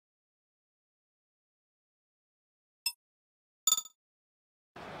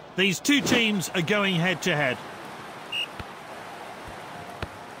These two teams are going head-to-head.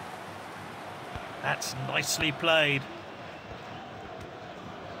 That's nicely played.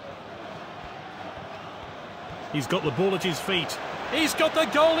 He's got the ball at his feet. He's got the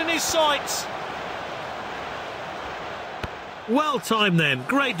goal in his sights. Well timed then.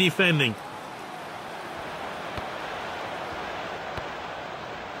 Great defending.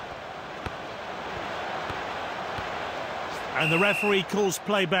 And the referee calls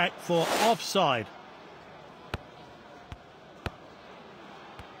play back for offside.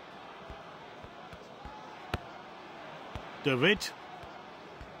 David.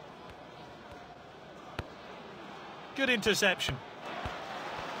 Good interception.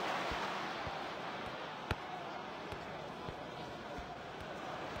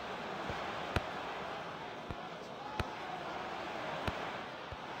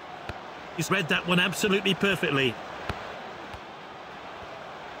 He's read that one absolutely perfectly.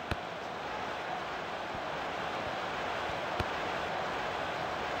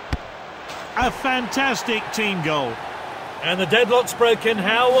 A fantastic team goal. And the deadlock's broken.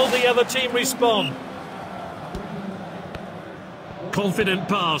 How will the other team respond? Confident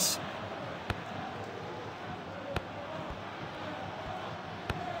pass.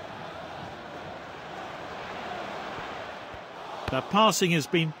 The passing has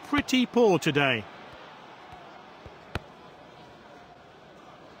been pretty poor today.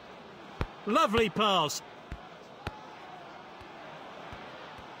 Lovely pass.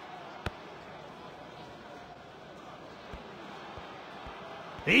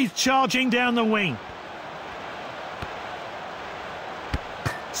 He's charging down the wing.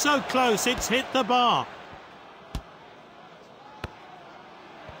 So close, it's hit the bar.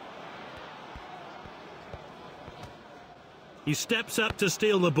 He steps up to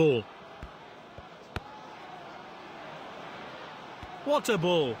steal the ball. What a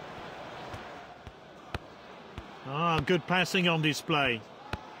ball. Ah, good passing on display.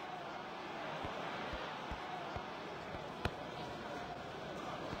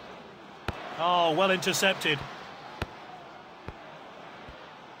 Oh, well intercepted.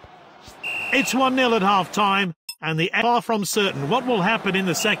 It's 1-0 at half-time, and the far from certain what will happen in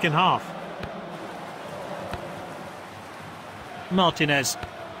the second half. Martinez.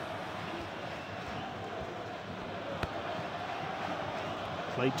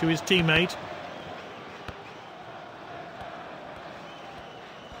 Played to his teammate.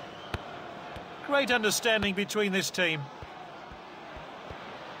 Great understanding between this team.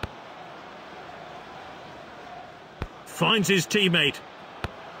 Finds his teammate.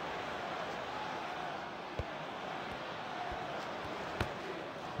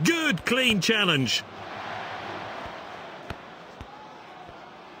 Good, clean challenge.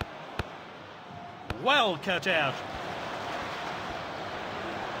 Well cut out.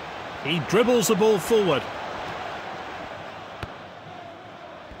 He dribbles the ball forward.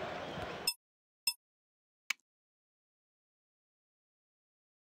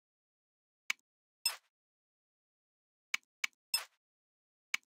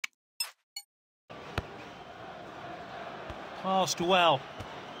 Passed well.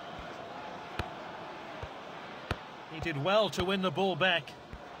 He did well to win the ball back.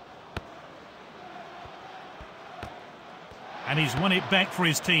 And he's won it back for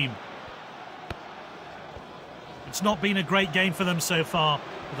his team. It's not been a great game for them so far,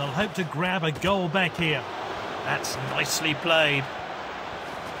 but they'll hope to grab a goal back here. That's nicely played.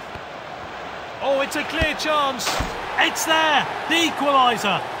 Oh, it's a clear chance. It's there, the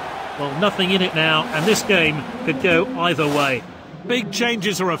equaliser. Well, nothing in it now, and this game could go either way. Big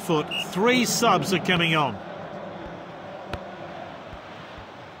changes are afoot. 3 subs are coming on.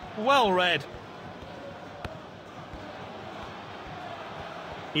 Well read.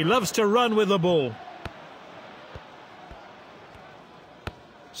 He loves to run with the ball.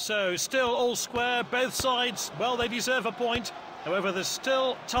 So, still all square, both sides. Well, they deserve a point. However, there's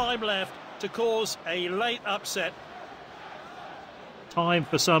still time left to cause a late upset. Time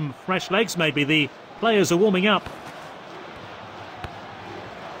for some fresh legs, maybe. The players are warming up.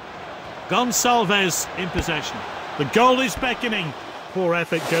 Gonçalves in possession. The goal is beckoning. Poor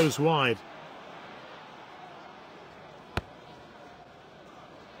effort goes wide.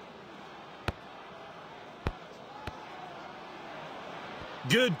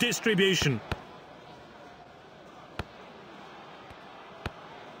 Good distribution.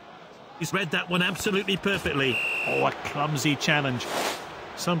 He's read that one absolutely perfectly. Oh, a clumsy challenge.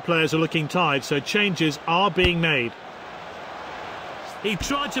 Some players are looking tired, so changes are being made. He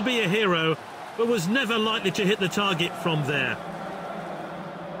tried to be a hero, but was never likely to hit the target from there.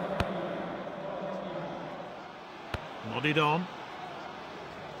 Nodded on.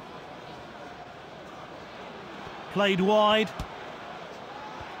 Played wide.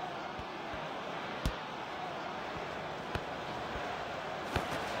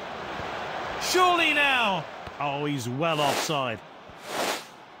 Surely now! Oh, he's well offside.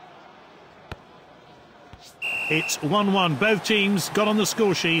 It's 1-1. Both teams got on the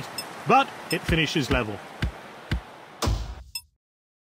score sheet, but it finishes level.